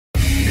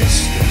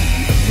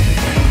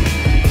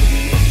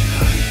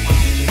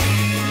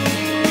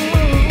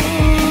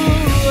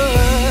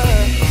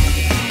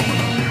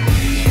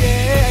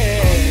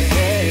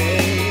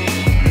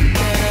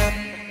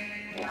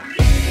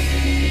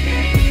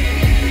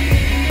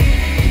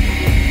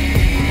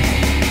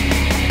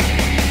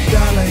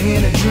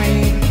in a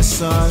dream,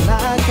 that's all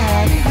I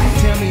got.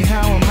 Tell me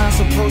how am I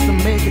supposed to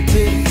make it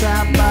to the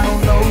top? I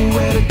don't know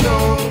where to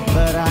go,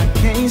 but I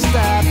can't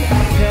stop.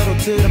 Pedal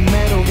to the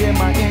metal, get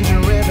my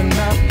engine revving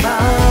up.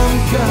 I'm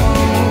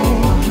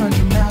gone,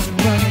 100 miles a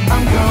running.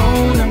 I'm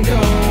gone, I'm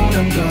gone,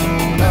 I'm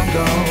gone, I'm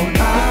gone,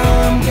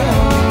 I'm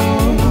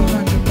gone,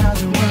 100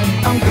 miles a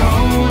running. I'm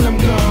gone, I'm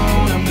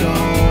gone, I'm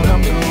gone,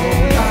 I'm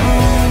gone,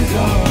 I'm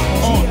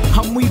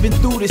gone. I'm weaving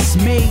through this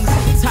maze,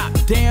 top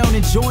down,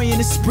 enjoying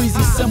this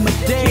breezy summer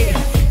day.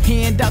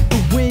 Hand out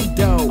the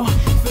window,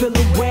 feel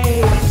the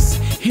waves,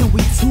 and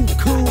we too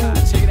cool.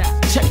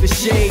 Check the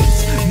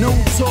shades, no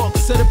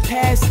talks of the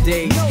past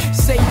days.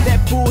 Save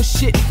that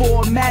bullshit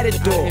for a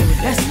matador,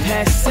 that's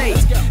passe.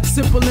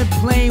 Simple and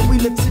plain, we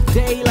live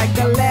today like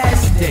the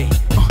last day.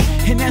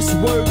 And that's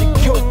word to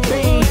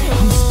Cobain.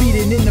 I'm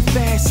speeding in the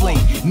fast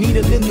lane,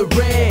 needle in the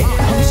red.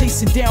 I'm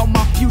chasing down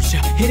my future,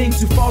 it ain't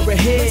too far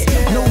ahead.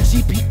 No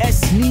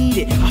GPS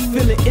needed, I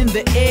feel it in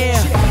the air.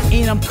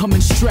 And I'm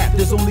coming strapped,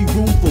 there's only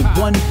room for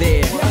one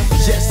there.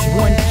 Just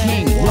one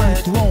king, one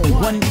throne,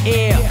 one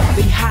heir.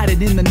 They hide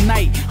it in the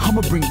night,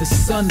 I'ma bring the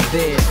sun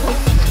there.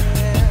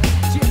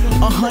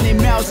 100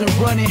 miles and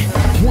running,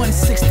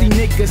 160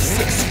 niggas,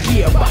 6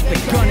 gear, about to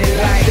gun it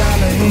like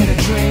dollar in a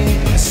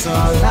dream, that's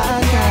all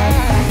I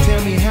got.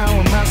 Tell me how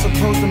am I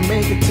supposed to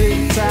make it to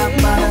the top?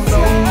 I don't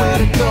know where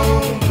to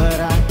go, but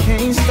I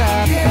can't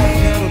stop.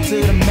 Pedal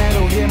to the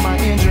metal, get my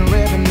engine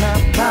revving up.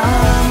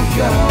 I'm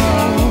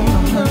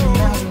gone, 100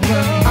 miles and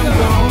running. I'm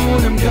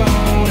gone, I'm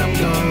gone, I'm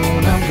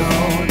gone, I'm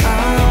gone,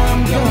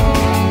 I'm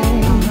gone,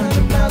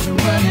 100 miles and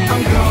running.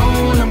 I'm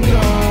gone, I'm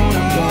gone,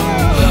 I'm gone.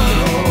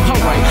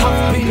 Alright,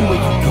 I've been where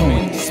you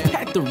going.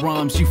 Spat the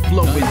rhymes you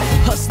flowing.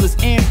 Hustlers,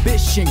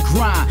 ambition,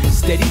 grind,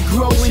 steady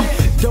growing.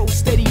 Dough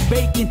steady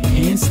baking,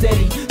 hand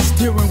steady,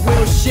 steering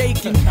wheel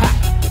shaking.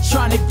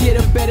 Trying to get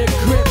a better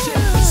grip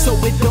so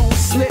it don't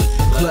slip.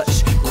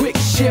 Clutch, quick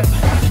shift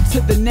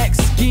to the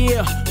next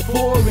gear.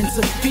 Four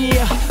into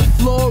fear,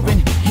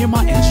 flooring, hear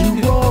my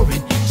engine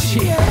roaring.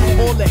 Yeah,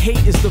 all the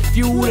hate is the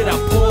fuel that I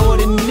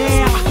poured in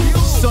there.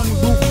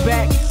 Sunroof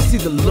back, see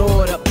the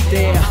Lord up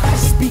there.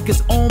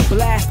 Speakers on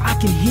blast, I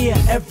can hear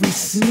every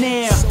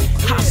snare.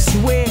 I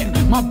swear,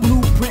 my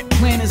blueprint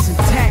plan is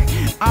intact.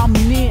 I'm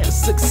near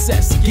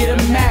success, get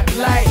a map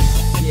like,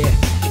 yeah.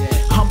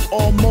 I'm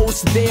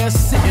almost there,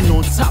 sitting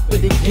on top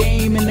of the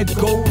game in the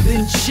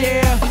golden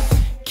chair.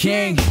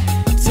 King,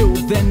 till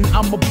then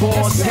I'm a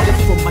boss, headed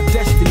for my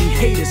destiny.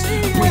 Haters,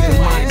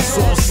 breathing my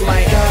exhaust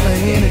like dollar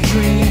in a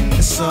dream,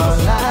 that's all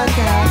I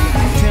got.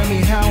 Tell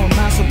me how am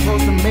I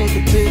supposed to make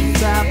it to the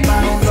top?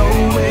 I don't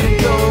know where to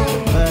go,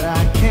 but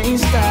I can't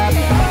stop.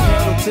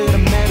 Pedal to the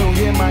metal,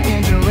 get my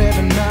engine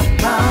revving up.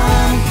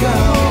 I'm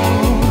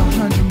gone,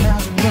 100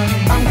 miles a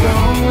running. I'm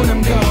gone,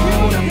 I'm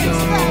gone, I'm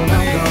gone,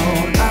 I'm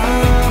gone,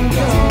 I'm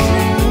gone,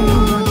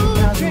 100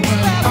 miles a running.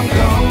 I'm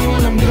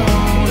gone, I'm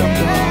gone, I'm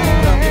gone,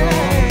 I'm gone.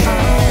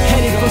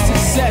 Headed for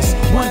success,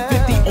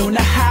 150 on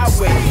the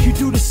highway. You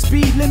do the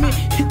speed limit,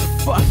 hit the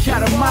fuck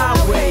out of my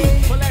way.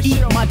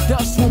 Eat my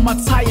dust when my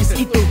tires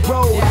eat the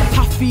road.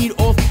 I feed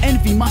off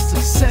envy, my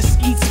success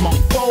eats my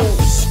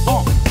foes.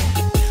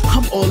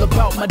 I'm all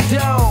about my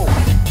dough.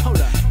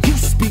 You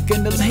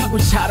speaking the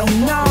language I don't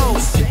know.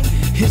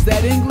 Is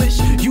that English?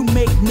 You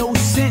make no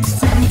sense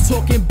till you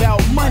talking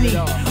about money.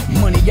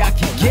 Money I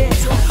can get,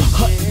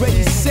 hut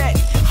ready set.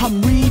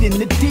 I'm reading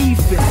the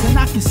defense and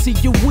I can see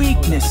your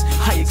weakness.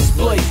 I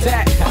exploit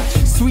that.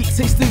 Sweet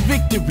taste of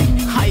victory,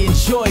 I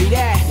enjoy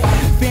that.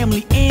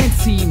 Family and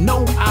team,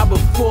 no I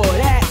before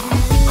that.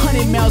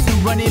 100 miles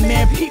and running,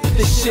 man, peep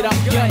the shit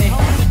I'm gunning.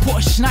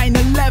 Porsche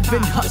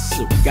 911,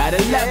 hustle, got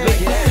 11.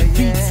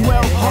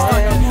 V12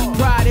 hard,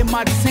 pride in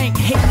my tank,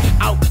 hit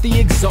out the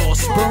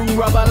exhaust. Burn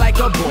rubber like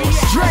a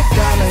boss. Drake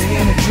dollar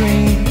in a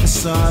dream,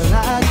 that's all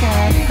I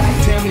got.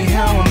 Tell me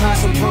how am I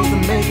supposed to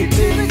make it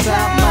to the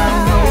top? I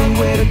don't know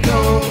where to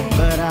go,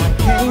 but I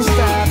can't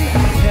stop.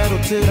 Pedal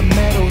to the